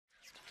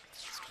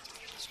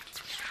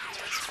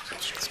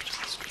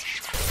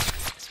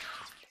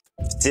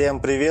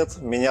Всем привет,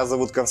 меня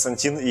зовут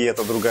Константин, и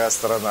это другая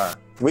сторона.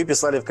 Вы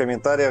писали в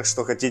комментариях,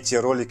 что хотите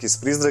ролики с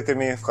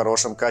призраками в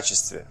хорошем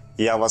качестве.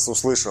 Я вас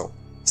услышал.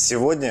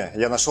 Сегодня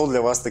я нашел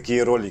для вас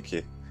такие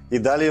ролики. И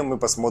далее мы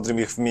посмотрим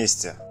их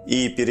вместе.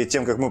 И перед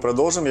тем, как мы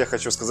продолжим, я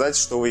хочу сказать,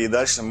 что вы и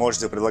дальше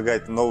можете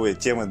предлагать новые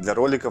темы для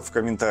роликов в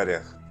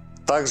комментариях.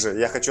 Также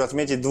я хочу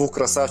отметить двух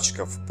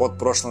красавчиков под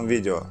прошлым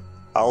видео.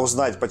 А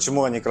узнать,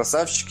 почему они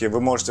красавчики, вы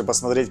можете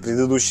посмотреть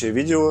предыдущее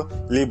видео,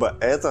 либо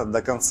это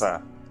до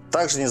конца.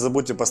 Также не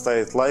забудьте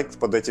поставить лайк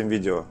под этим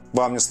видео.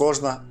 Вам не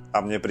сложно,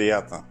 а мне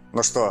приятно.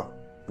 Ну что,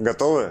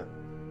 готовы?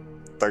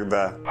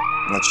 Тогда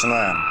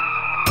начинаем.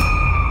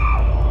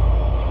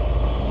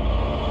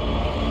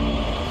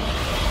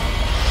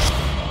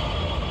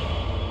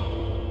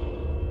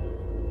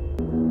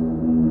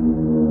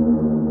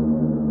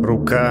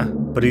 Рука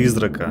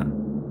призрака.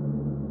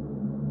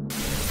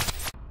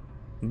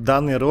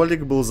 Данный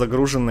ролик был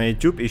загружен на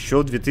YouTube еще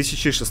в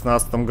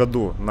 2016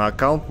 году на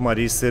аккаунт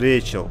Марисы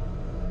Рэйчел.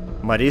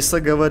 Мариса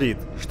говорит,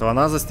 что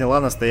она засняла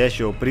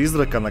настоящего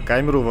призрака на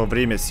камеру во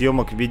время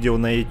съемок видео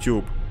на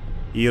YouTube.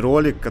 И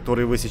ролик,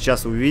 который вы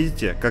сейчас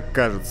увидите, как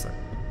кажется,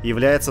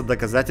 является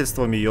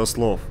доказательством ее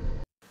слов.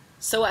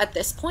 So at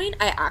this point,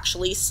 I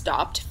actually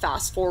stopped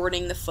fast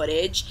forwarding the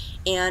footage,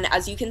 and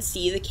as you can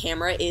see, the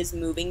camera is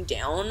moving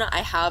down.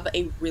 I have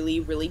a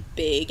really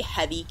big,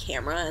 heavy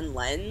camera and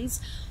lens,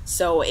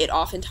 so it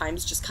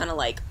oftentimes just kind of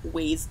like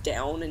weighs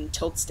down and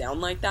tilts down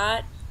like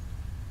that.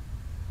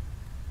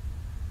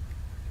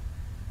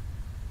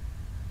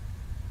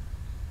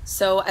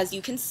 So as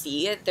you can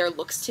see, there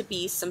looks to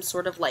be some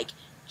sort of like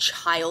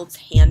child's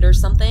hand or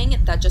something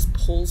that just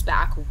pulls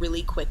back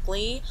really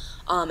quickly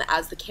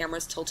as the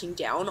camera's tilting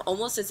down,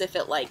 almost as if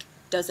it like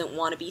doesn't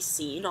want to be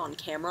seen on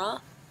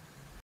camera.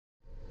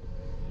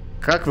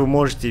 Как вы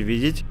можете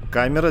видеть,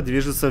 камера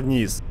движется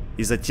вниз,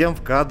 и затем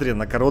в кадре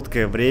на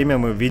короткое время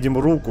мы видим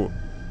руку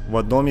в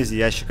одном из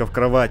ящиков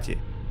кровати,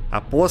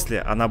 а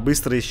после она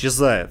быстро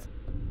исчезает.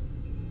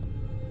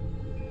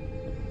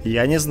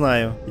 Я не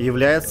знаю,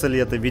 является ли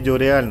это видео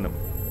реальным,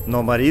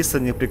 но Мариса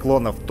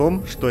непреклонна в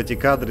том, что эти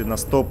кадры на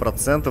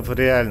 100%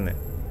 реальны.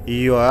 И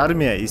ее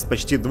армия из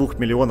почти 2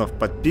 миллионов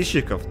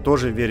подписчиков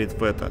тоже верит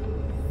в это.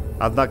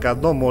 Однако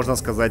одно можно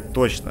сказать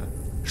точно,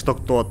 что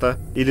кто-то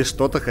или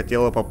что-то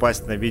хотело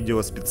попасть на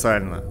видео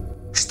специально.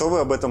 Что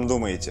вы об этом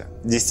думаете?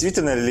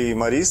 Действительно ли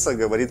Мариса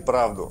говорит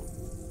правду?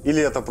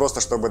 Или это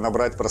просто чтобы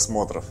набрать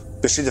просмотров?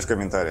 Пишите в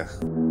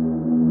комментариях.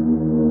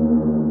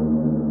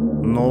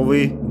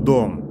 Новый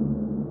дом.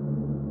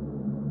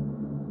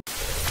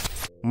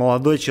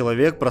 Молодой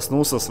человек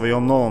проснулся в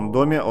своем новом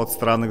доме от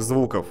странных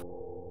звуков.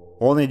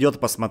 Он идет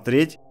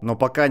посмотреть, но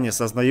пока не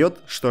осознает,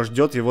 что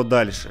ждет его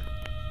дальше.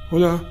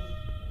 Hola.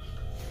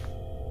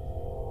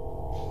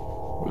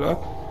 Hola.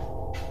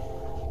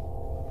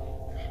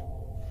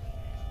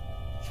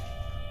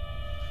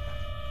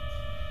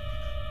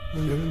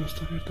 La llave no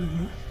está abierta,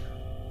 ¿no?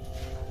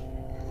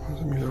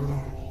 Hace milagro.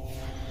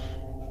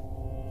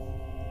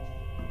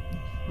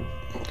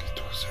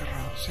 Esto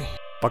cerrado, sí.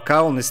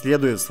 Пока он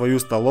исследует свою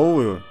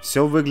столовую,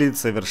 все выглядит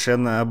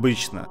совершенно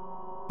обычно.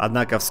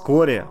 Однако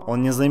вскоре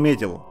он не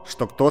заметил,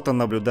 что кто-то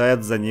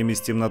наблюдает за ним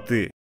из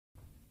темноты.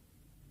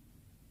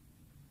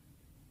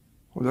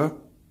 Hola.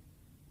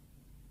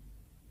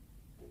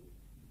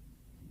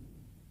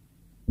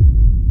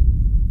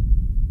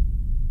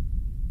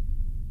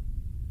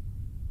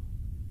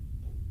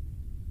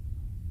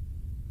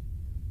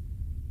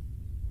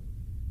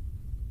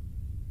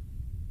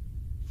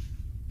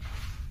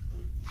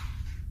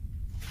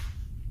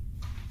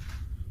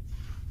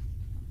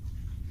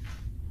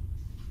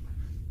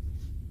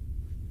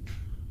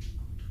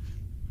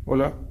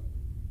 Hola.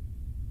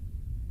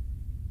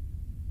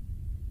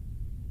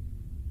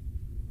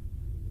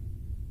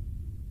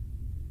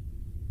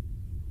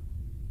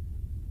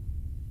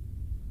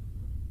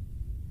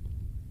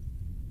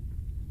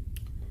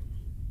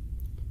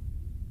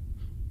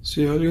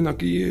 Si hay alguien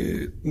aquí,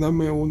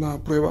 dame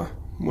una prueba,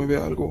 mueve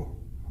algo,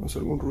 hace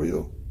algún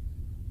ruido,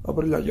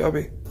 abre la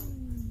llave.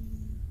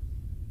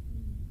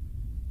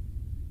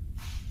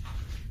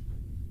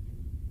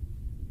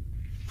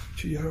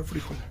 Chillar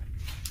frijol.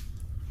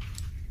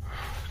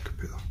 ¿Qué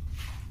pedo?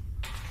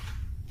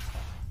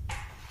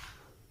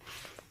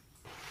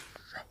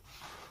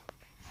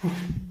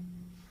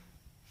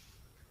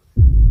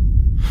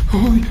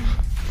 ¡Ay!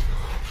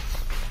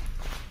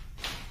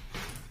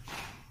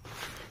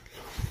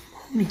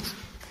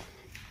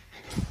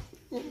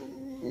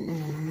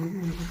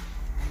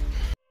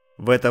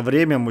 В это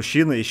время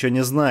мужчина еще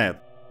не знает,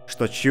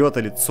 что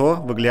чье-то лицо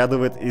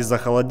выглядывает из-за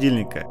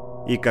холодильника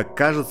и, как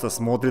кажется,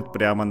 смотрит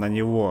прямо на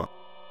него.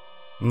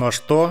 Но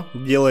что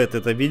делает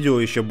это видео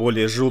еще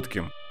более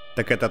жутким,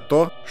 так это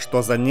то,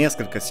 что за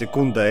несколько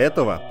секунд до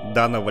этого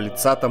данного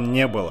лица там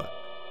не было.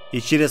 И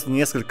через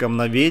несколько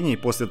мгновений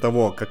после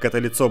того, как это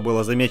лицо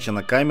было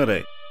замечено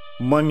камерой,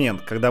 в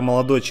момент, когда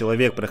молодой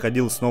человек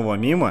проходил снова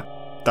мимо,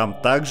 там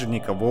также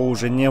никого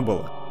уже не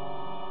было.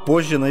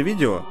 Позже на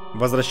видео,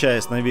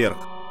 возвращаясь наверх,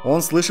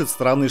 он слышит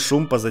странный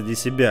шум позади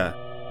себя.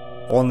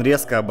 Он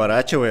резко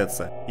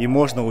оборачивается, и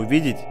можно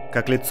увидеть,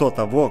 как лицо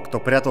того, кто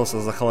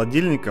прятался за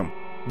холодильником,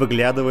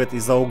 выглядывает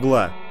из-за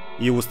угла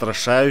и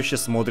устрашающе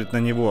смотрит на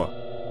него.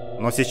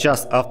 Но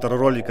сейчас автор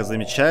ролика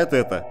замечает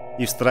это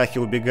и в страхе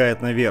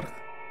убегает наверх.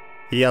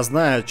 Я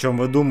знаю, о чем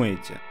вы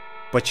думаете.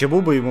 Почему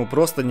бы ему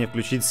просто не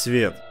включить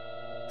свет?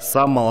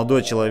 Сам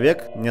молодой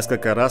человек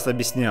несколько раз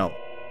объяснял.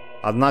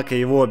 Однако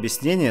его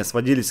объяснения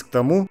сводились к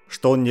тому,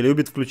 что он не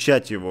любит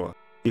включать его,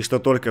 и что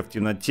только в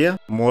темноте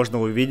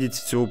можно увидеть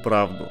всю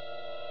правду.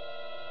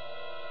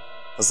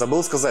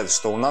 Забыл сказать,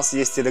 что у нас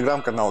есть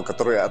телеграм-канал,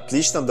 который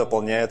отлично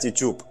дополняет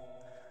YouTube.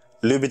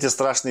 Любите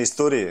страшные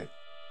истории?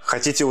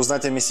 Хотите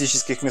узнать о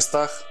мистических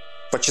местах?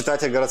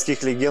 Почитать о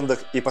городских легендах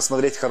и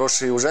посмотреть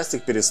хороший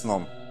ужастик перед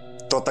сном?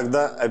 То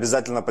тогда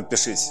обязательно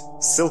подпишись.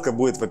 Ссылка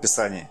будет в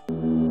описании.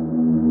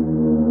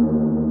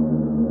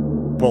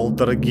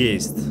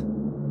 Полтергейст.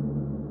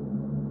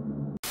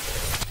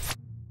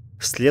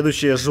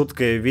 Следующее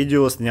жуткое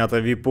видео снято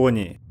в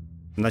Японии.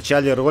 В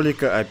начале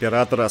ролика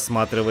оператор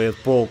осматривает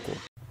полку.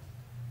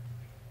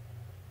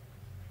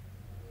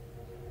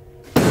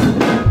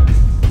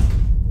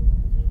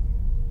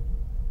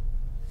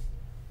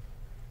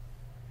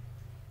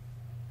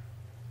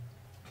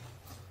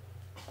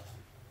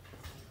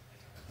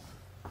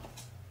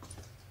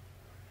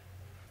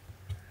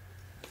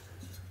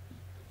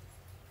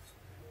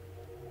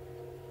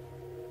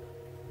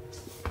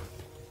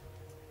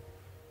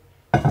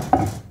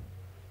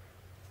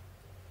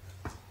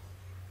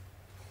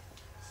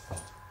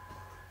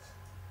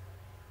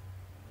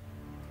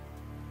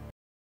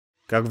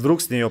 Как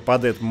вдруг с нее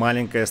падает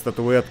маленькая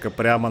статуэтка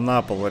прямо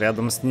на пол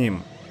рядом с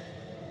ним.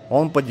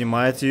 Он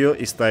поднимает ее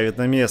и ставит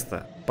на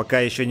место, пока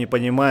еще не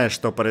понимая,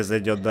 что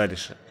произойдет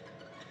дальше.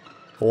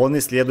 Он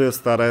исследует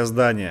старое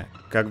здание,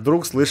 как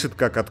вдруг слышит,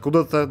 как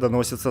откуда-то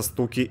доносятся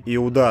стуки и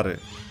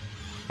удары.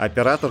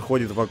 Оператор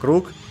ходит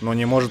вокруг, но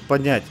не может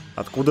понять,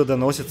 откуда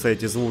доносятся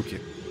эти звуки.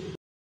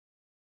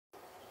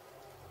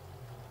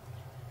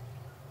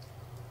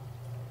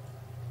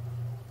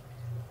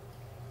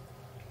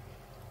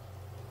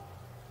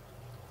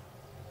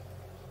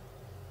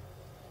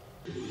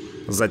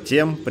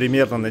 Затем,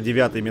 примерно на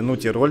 9-й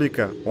минуте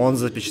ролика, он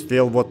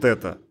запечатлел вот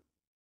это.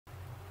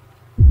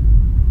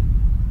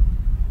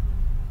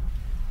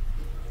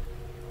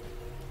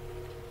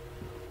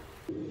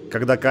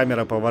 Когда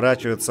камера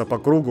поворачивается по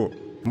кругу,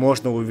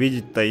 можно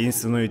увидеть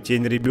таинственную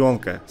тень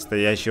ребенка,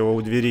 стоящего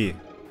у двери.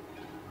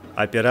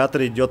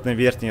 Оператор идет на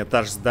верхний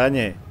этаж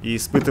здания и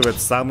испытывает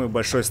самый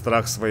большой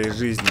страх в своей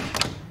жизни.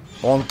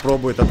 Он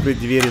пробует открыть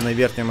двери на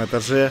верхнем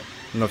этаже,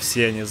 но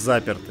все они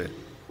заперты.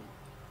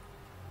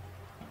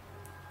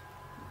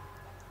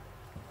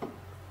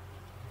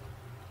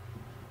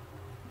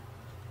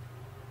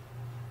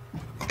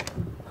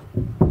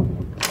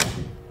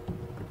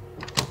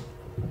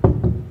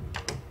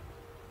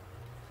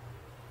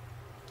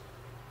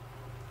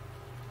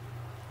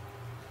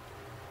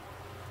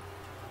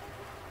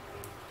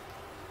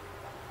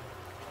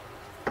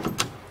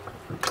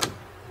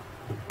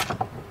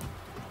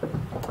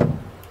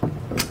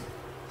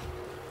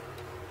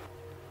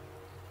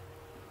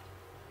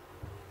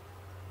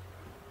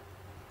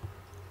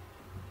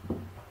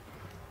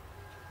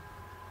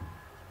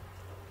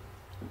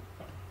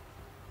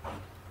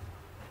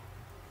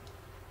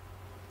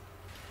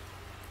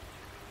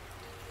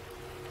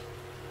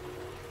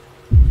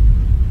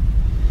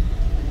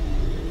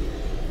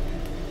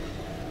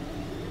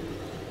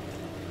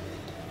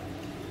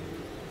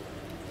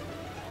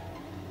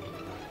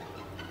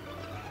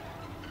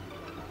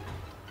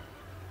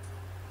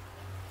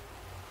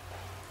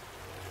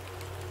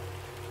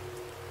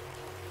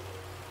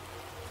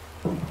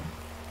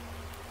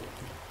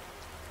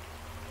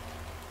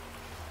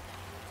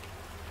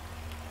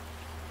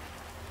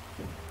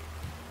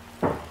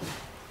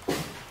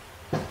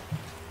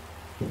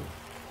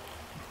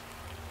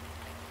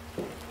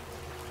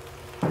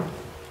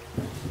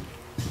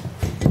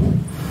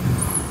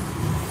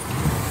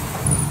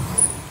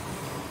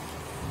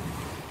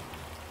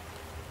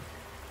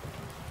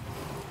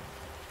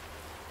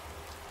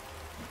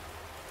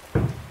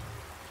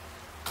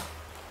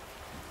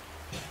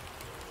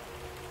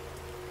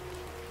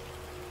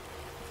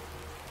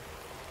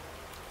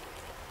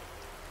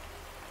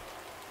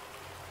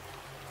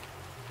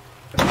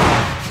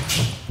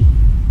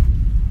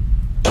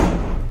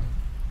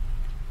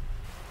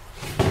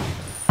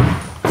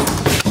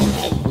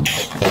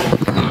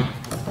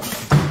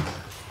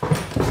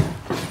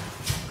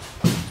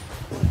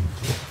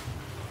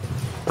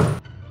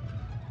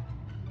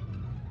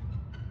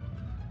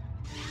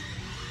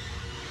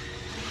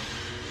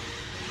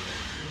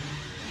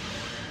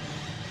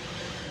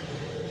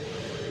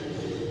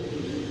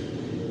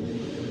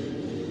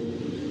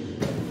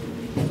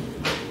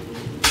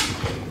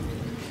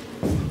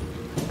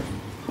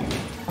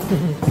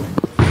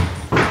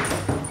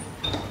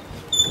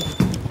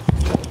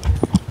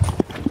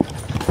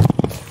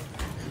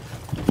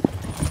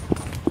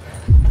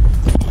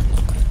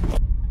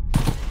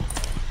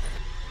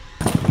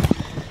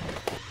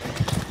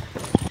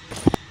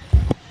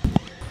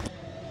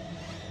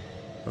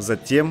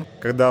 Затем,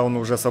 когда он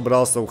уже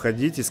собрался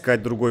уходить,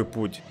 искать другой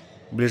путь,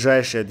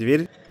 ближайшая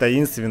дверь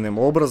таинственным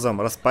образом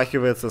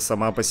распахивается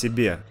сама по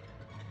себе.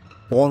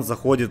 Он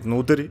заходит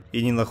внутрь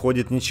и не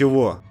находит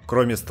ничего,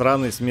 кроме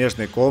странной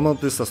смежной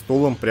комнаты со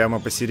стулом прямо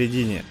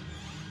посередине.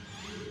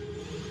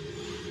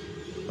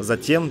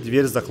 Затем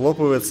дверь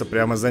захлопывается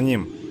прямо за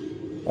ним.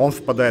 Он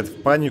впадает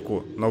в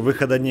панику, но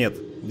выхода нет,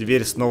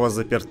 дверь снова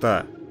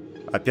заперта.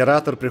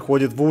 Оператор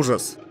приходит в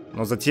ужас,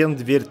 но затем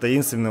дверь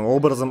таинственным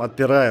образом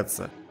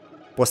отпирается.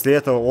 После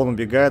этого он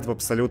убегает в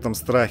абсолютном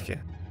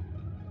страхе.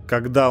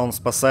 Когда он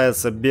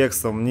спасается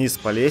бегством вниз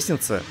по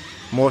лестнице,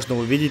 можно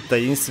увидеть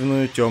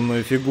таинственную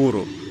темную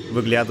фигуру,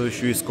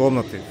 выглядывающую из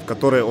комнаты, в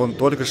которой он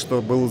только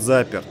что был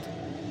заперт.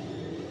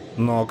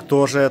 Но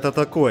кто же это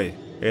такой?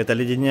 Это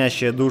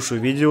леденящее душу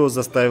видео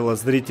заставило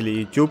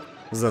зрителей YouTube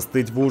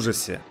застыть в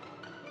ужасе.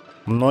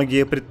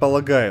 Многие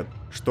предполагают,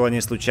 что они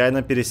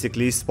случайно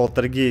пересеклись с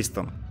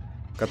полтергейстом,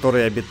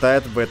 который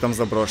обитает в этом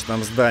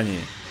заброшенном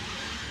здании.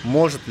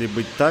 Может ли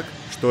быть так,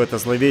 что это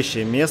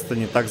зловещее место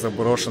не так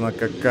заброшено,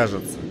 как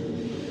кажется?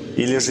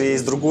 Или же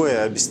есть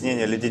другое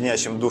объяснение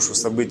леденящим душу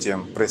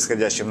событиям,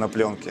 происходящим на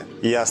пленке?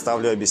 И я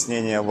оставлю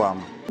объяснение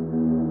вам.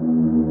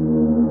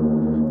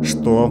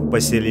 Что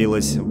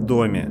поселилось в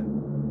доме?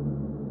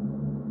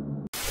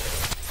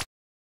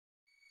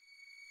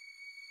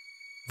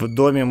 В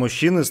доме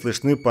мужчины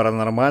слышны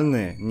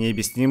паранормальные,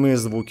 необъяснимые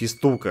звуки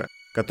стука,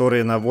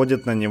 которые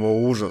наводят на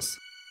него ужас.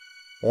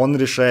 Он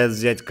решает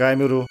взять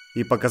камеру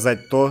и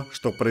показать то,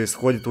 что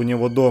происходит у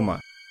него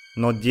дома,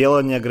 но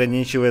дело не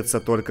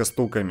ограничивается только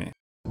стуками.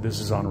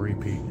 This is on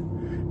repeat.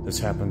 This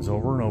happens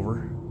over and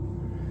over,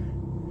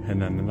 and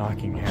then the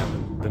knocking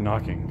happens. The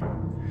knocking,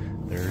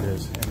 there it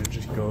is, and it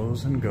just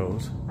goes and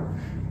goes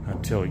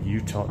until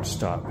you tell it to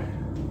stop.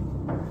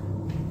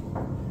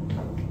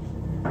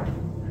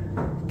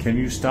 Can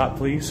you stop,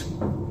 please?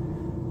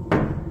 I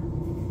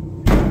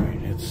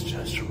mean, it's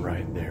just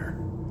right there.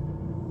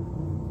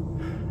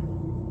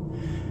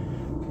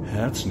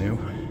 That's new.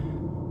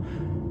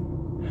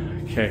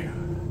 Okay.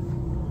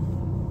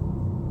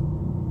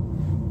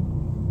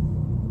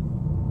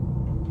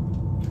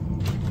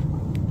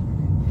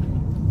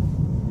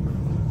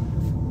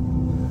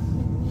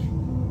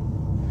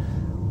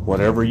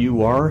 Whatever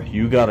you are,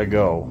 you gotta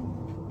go.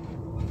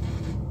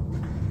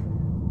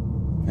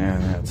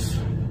 And that's...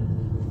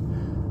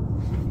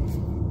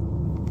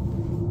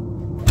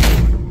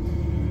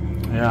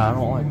 Yeah, I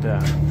don't like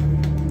that.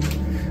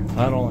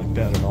 I don't like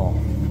that at all.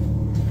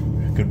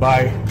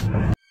 Goodbye.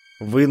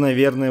 Вы,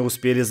 наверное,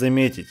 успели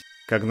заметить,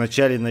 как в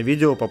начале на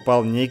видео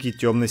попал некий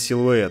темный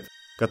силуэт,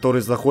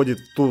 который заходит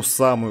в ту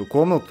самую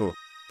комнату,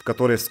 в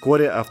которой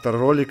вскоре автор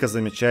ролика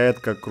замечает,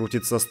 как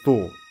крутится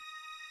стул.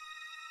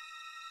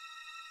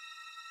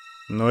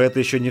 Но это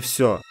еще не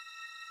все.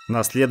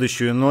 На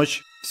следующую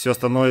ночь все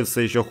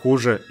становится еще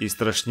хуже и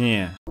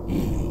страшнее.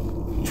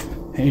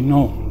 Hey,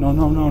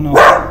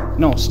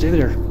 no, stay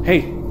there.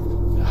 Hey.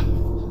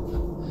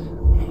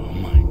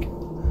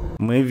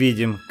 Мы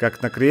видим,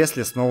 как на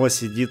кресле снова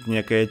сидит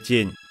некая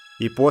тень,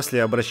 и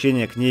после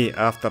обращения к ней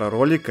автора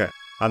ролика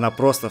она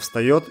просто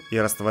встает и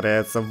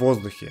растворяется в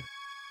воздухе.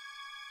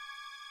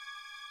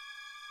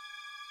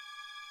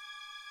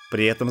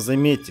 При этом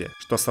заметьте,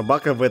 что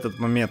собака в этот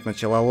момент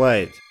начала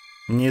лаять.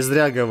 Не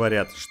зря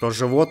говорят, что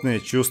животные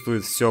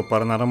чувствуют все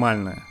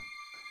паранормальное.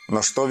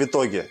 Но что в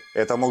итоге?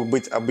 Это мог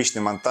быть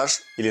обычный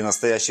монтаж или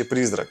настоящий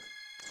призрак?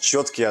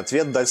 Четкий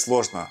ответ дать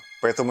сложно,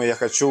 поэтому я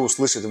хочу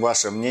услышать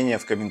ваше мнение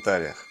в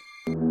комментариях.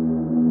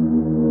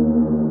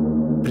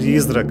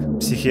 Призрак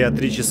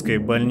психиатрической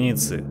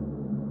больницы.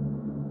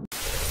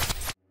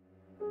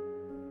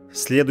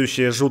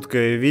 Следующее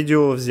жуткое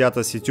видео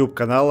взято с YouTube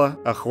канала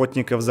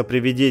охотников за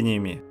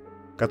привидениями,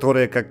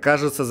 которые, как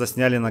кажется,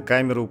 засняли на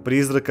камеру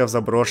призрака в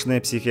заброшенной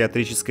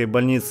психиатрической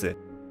больнице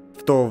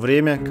в то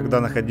время,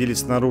 когда находились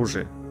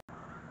снаружи.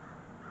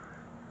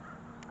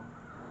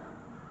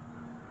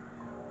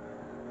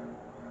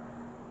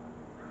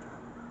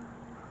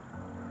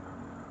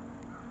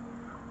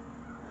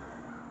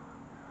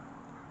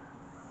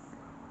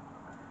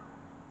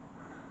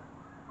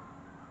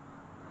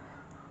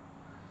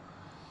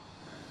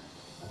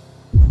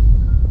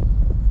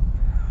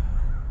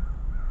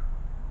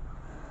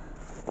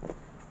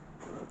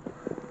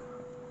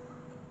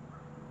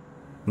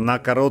 На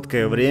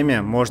короткое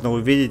время можно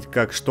увидеть,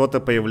 как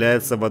что-то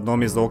появляется в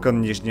одном из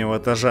окон нижнего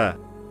этажа,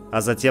 а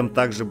затем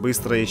также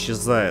быстро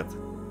исчезает.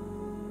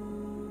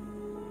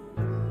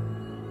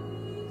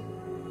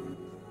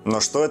 Но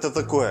что это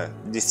такое?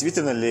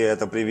 Действительно ли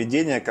это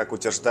привидение, как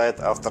утверждает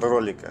автор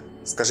ролика?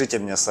 Скажите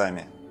мне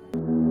сами.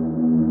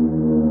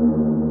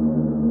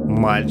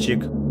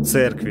 Мальчик в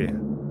церкви.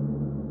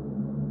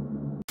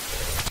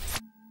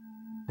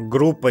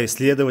 Группа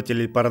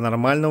исследователей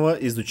паранормального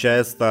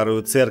изучает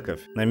старую церковь,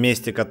 на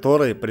месте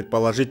которой,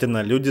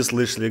 предположительно, люди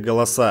слышали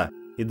голоса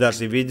и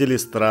даже видели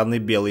странный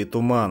белый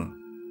туман.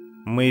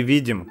 Мы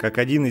видим, как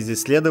один из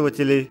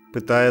исследователей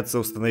пытается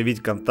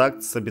установить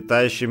контакт с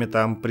обитающими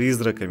там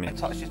призраками.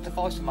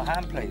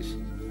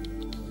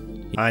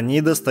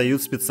 Они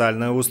достают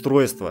специальное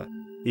устройство,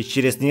 И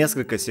через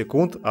несколько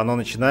секунд оно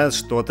начинает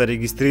что-то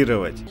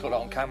регистрировать.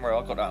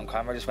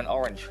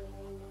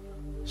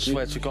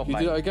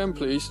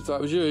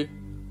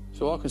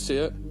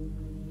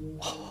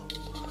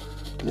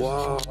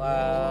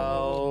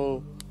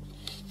 Wow.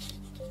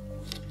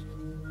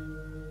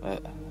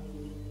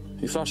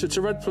 You flash it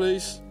to red,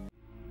 please.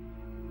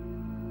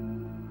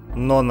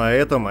 Но на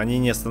этом они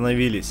не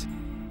остановились.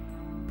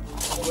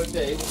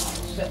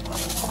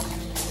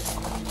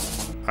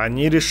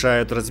 Они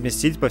решают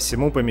разместить по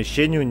всему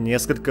помещению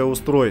несколько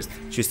устройств,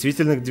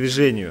 чувствительных к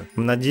движению,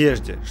 в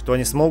надежде, что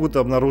они смогут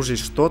обнаружить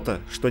что-то,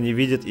 что не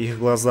видят их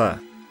глаза.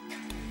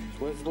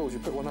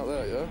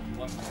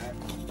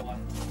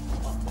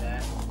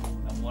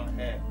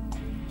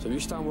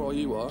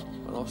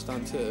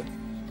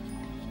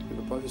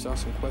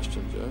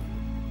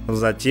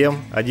 Затем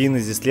один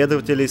из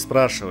исследователей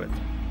спрашивает,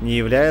 не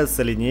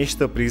является ли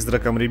нечто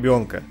призраком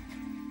ребенка.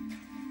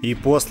 И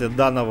после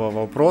данного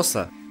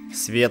вопроса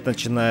свет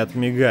начинает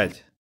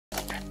мигать.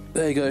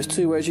 There you go. There's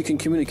two ways you can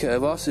communicate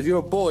with us. If you're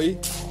a boy,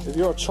 if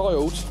you're a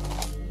child,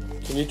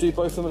 can you do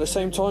both of them at the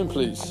same time,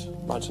 please?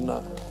 Imagine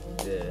that.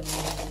 Yeah,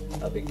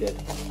 that'd be good.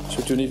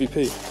 Should we do an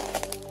EVP?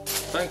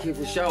 Thank you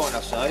for showing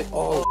us, eh?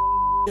 Oh,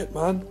 shit,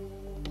 man.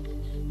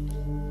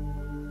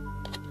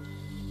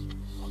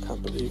 I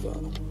can't believe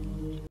that.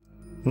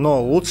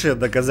 Но лучшее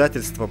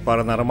доказательство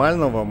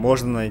паранормального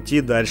можно найти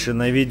дальше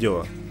на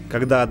видео,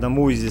 когда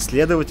одному из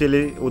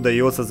исследователей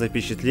удается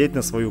запечатлеть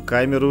на свою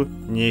камеру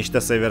нечто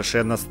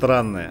совершенно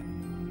странное.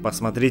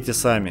 Посмотрите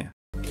сами.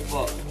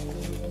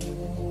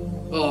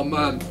 Oh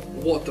man,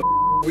 what the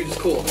we just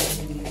caught?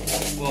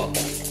 What?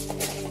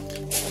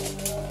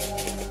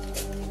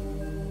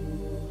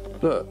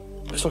 Look,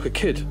 it's like a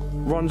kid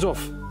runs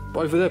off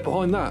over there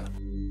behind that.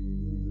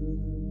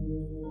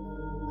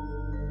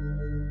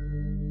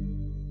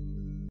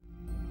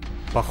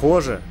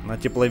 Похоже, на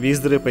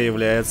тепловизоре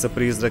появляется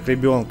призрак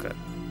ребенка,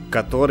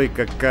 который,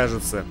 как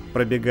кажется,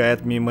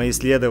 пробегает мимо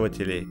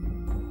исследователей,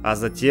 а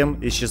затем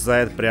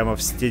исчезает прямо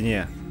в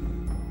стене.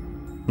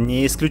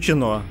 Не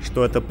исключено,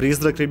 что это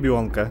призрак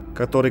ребенка,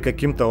 который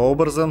каким-то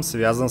образом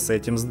связан с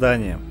этим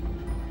зданием.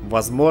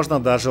 Возможно,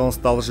 даже он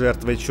стал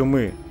жертвой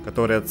чумы,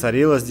 которая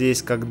царила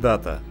здесь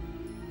когда-то.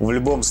 В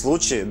любом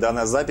случае,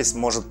 данная запись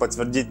может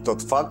подтвердить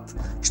тот факт,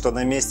 что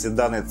на месте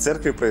данной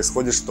церкви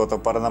происходит что-то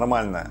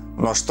паранормальное.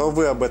 Но что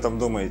вы об этом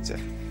думаете?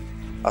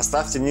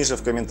 Оставьте ниже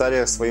в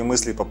комментариях свои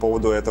мысли по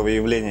поводу этого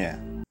явления.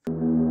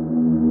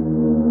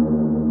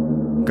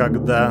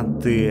 Когда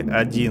ты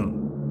один.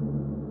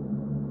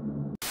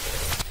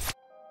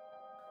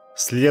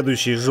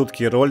 Следующий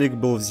жуткий ролик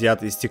был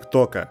взят из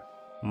ТикТока.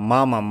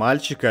 Мама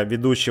мальчика,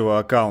 ведущего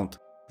аккаунт,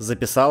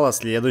 записала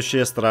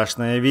следующее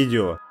страшное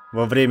видео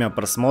во время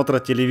просмотра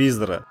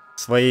телевизора в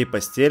своей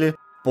постели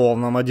в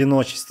полном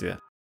одиночестве.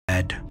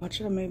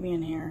 Watching a movie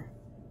in here,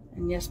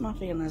 and yes, my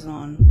fan is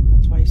on.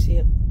 That's why you see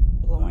it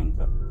blowing.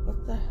 But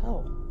what the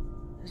hell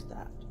is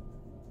that?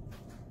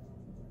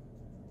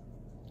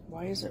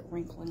 Why is it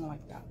wrinkling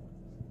like that?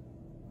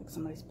 Like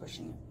somebody's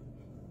pushing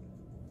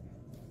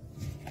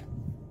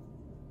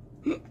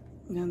it.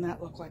 And that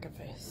looked like a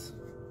face.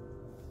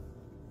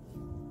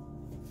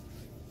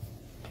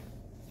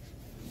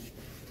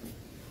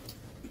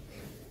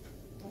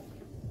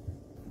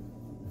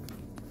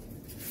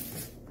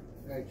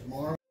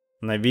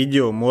 На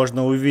видео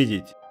можно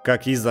увидеть,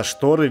 как из-за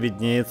шторы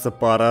виднеется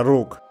пара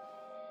рук.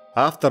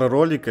 Автор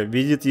ролика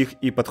видит их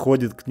и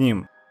подходит к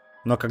ним,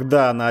 но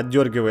когда она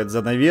отдергивает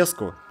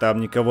занавеску, там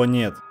никого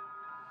нет.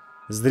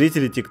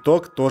 Зрители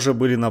TikTok тоже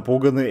были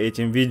напуганы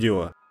этим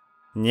видео.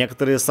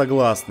 Некоторые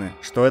согласны,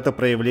 что это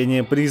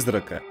проявление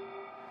призрака.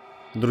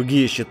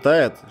 Другие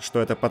считают,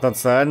 что это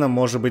потенциально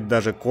может быть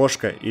даже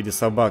кошка или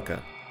собака.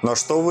 Но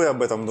что вы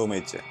об этом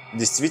думаете?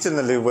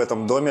 Действительно ли в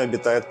этом доме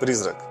обитает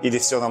призрак? Или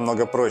все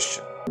намного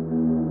проще?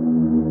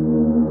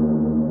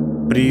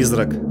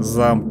 Призрак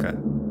замка.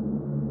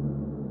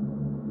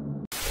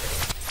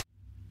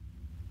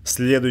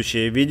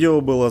 Следующее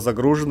видео было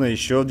загружено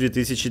еще в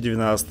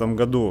 2012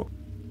 году.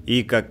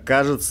 И, как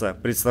кажется,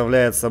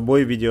 представляет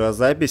собой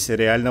видеозапись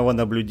реального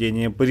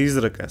наблюдения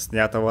призрака,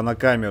 снятого на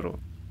камеру.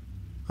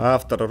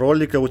 Автор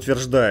ролика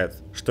утверждает,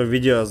 что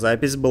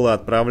видеозапись была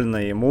отправлена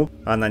ему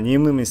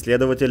анонимным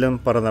исследователем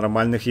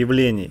паранормальных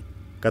явлений,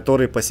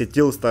 который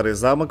посетил старый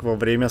замок во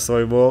время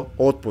своего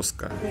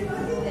отпуска.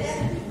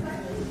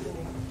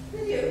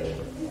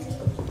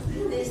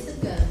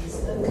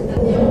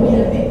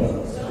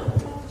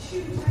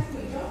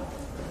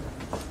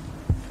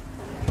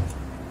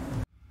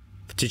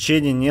 В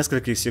течение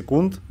нескольких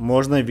секунд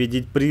можно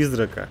видеть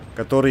призрака,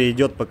 который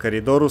идет по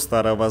коридору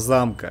старого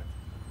замка,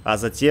 а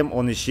затем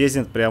он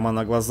исчезнет прямо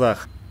на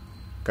глазах,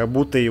 как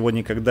будто его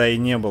никогда и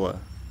не было.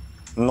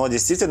 Но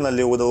действительно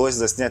ли удалось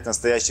заснять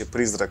настоящий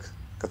призрак,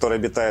 который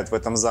обитает в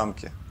этом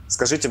замке?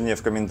 Скажите мне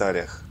в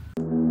комментариях.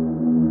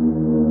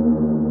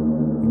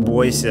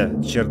 Бойся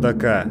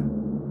чердака.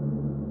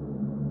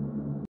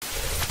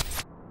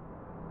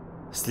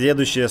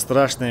 Следующее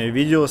страшное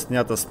видео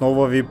снято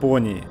снова в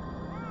Японии.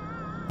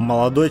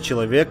 Молодой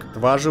человек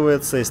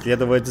отваживается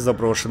исследовать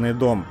заброшенный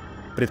дом,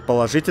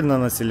 предположительно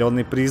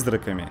населенный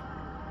призраками.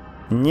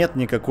 Нет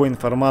никакой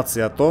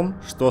информации о том,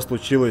 что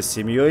случилось с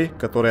семьей,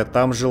 которая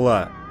там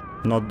жила,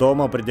 но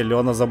дом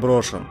определенно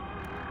заброшен.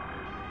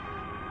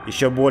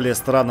 Еще более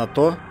странно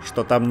то,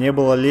 что там не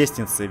было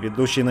лестницы,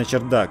 ведущей на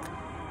чердак,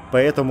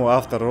 поэтому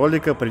автор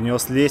ролика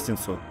принес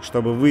лестницу,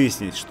 чтобы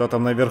выяснить, что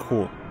там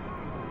наверху.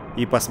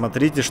 И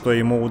посмотрите, что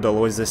ему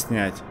удалось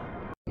заснять.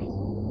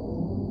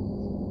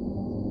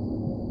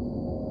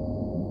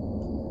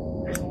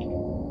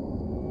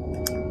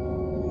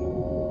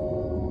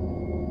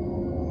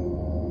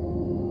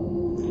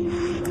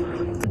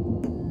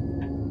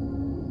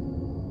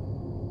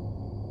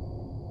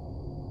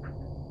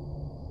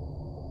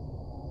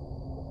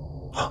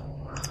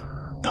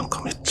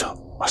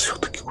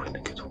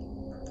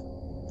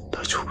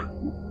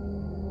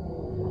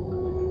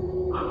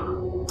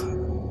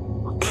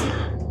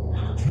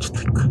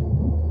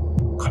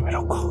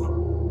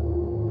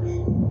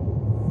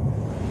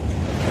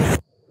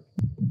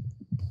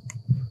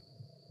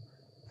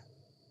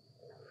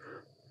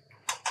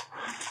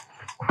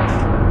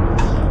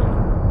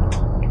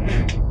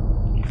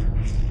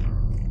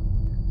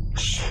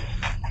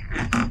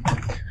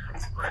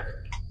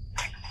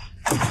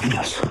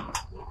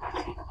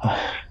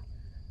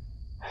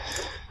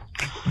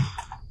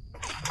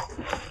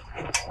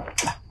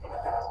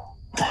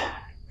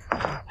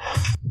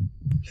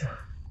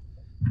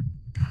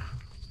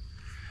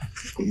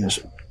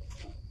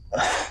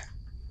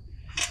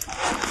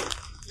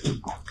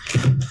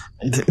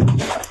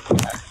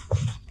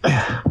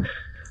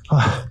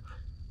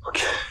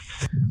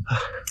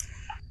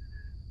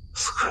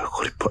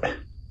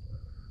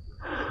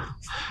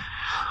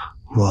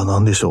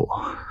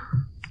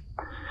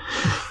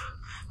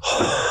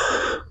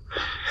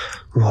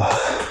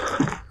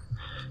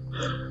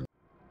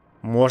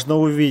 Можно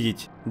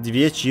увидеть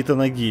две чьи-то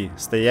ноги,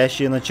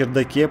 стоящие на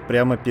чердаке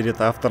прямо перед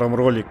автором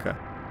ролика.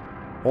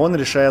 Он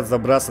решает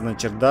забраться на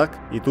чердак,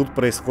 и тут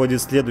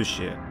происходит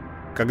следующее.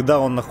 Когда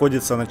он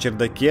находится на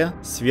чердаке,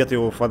 свет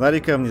его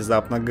фонарика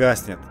внезапно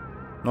гаснет,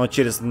 но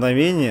через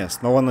мгновение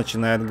снова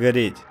начинает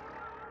гореть.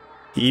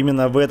 И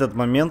именно в этот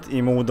момент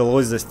ему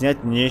удалось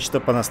заснять нечто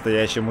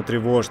по-настоящему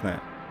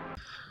тревожное.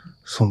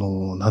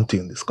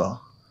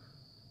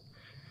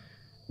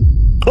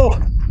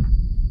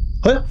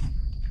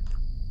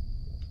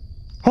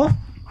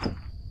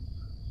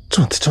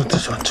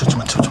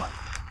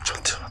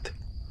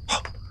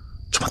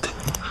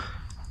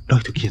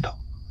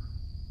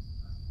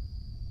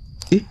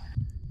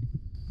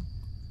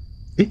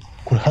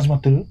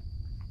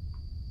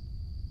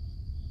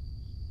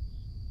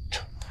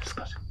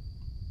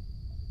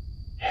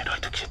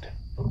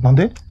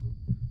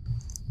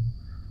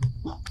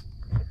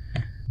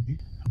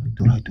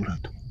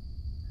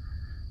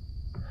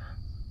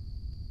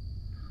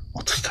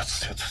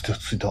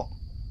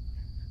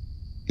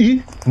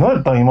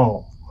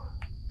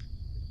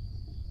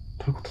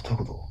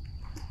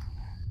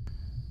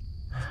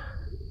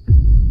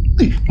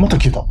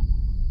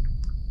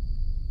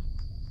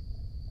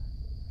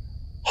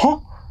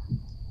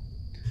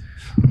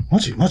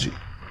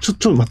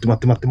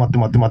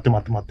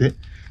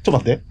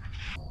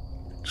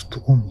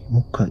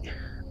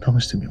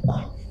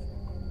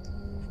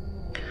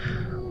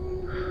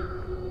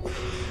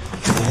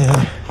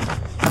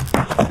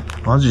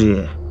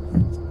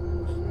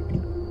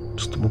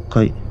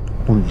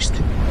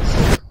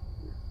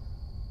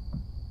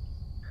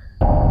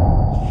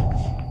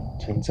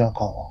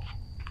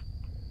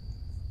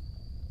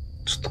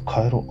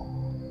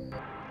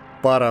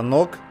 Пара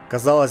ног,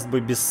 казалось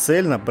бы,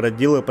 бесцельно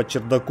бродила по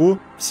чердаку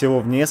всего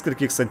в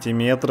нескольких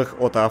сантиметрах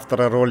от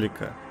автора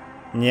ролика.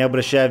 Не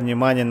обращая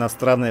внимания на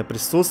странное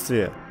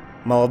присутствие,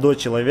 молодой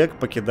человек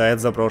покидает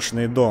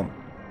заброшенный дом.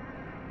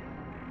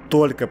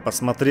 Только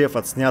посмотрев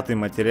отснятый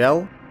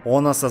материал,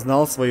 он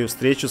осознал свою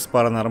встречу с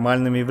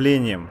паранормальным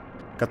явлением,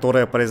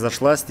 которая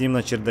произошла с ним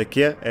на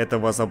чердаке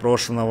этого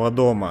заброшенного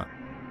дома.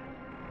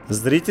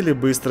 Зрители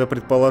быстро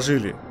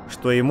предположили,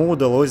 что ему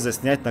удалось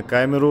заснять на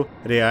камеру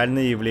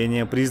реальное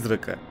явление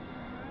призрака.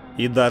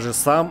 И даже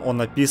сам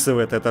он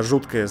описывает это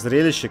жуткое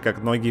зрелище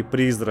как ноги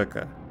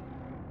призрака.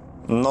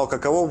 Но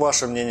каково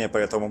ваше мнение по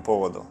этому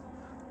поводу?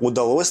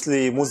 Удалось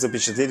ли ему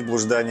запечатлеть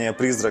блуждание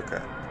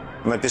призрака?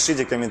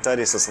 Напишите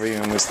комментарий со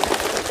своими мыслями.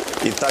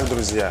 Итак,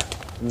 друзья,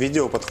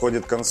 видео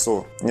подходит к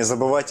концу. Не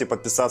забывайте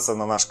подписаться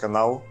на наш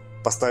канал,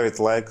 поставить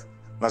лайк,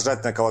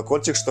 нажать на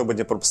колокольчик, чтобы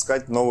не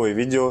пропускать новые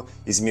видео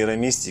из мира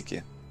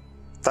мистики.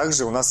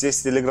 Также у нас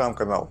есть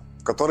телеграм-канал,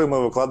 в который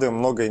мы выкладываем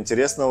много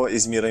интересного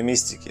из мира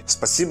мистики.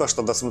 Спасибо,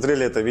 что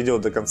досмотрели это видео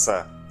до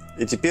конца.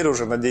 И теперь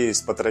уже,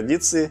 надеюсь, по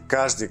традиции,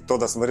 каждый, кто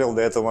досмотрел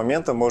до этого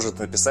момента, может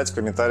написать в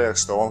комментариях,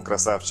 что он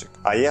красавчик.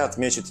 А я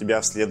отмечу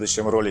тебя в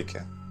следующем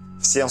ролике.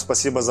 Всем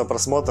спасибо за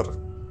просмотр.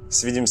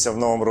 Свидимся в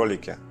новом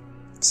ролике.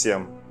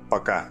 Всем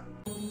пока.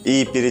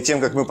 И перед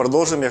тем, как мы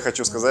продолжим, я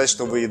хочу сказать,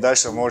 что вы и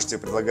дальше можете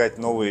предлагать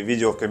новые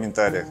видео в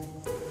комментариях.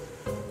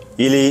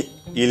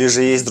 Или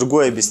же есть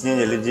другое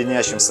объяснение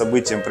леденящим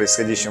событиям,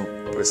 происходящим.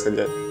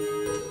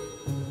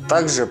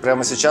 Также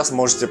прямо сейчас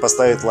можете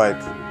поставить лайк.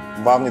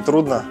 Вам не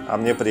трудно, а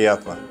мне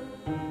приятно.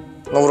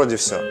 Ну, вроде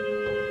все.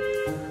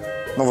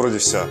 Ну, вроде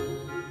все.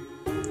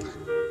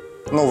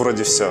 Ну,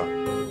 вроде все.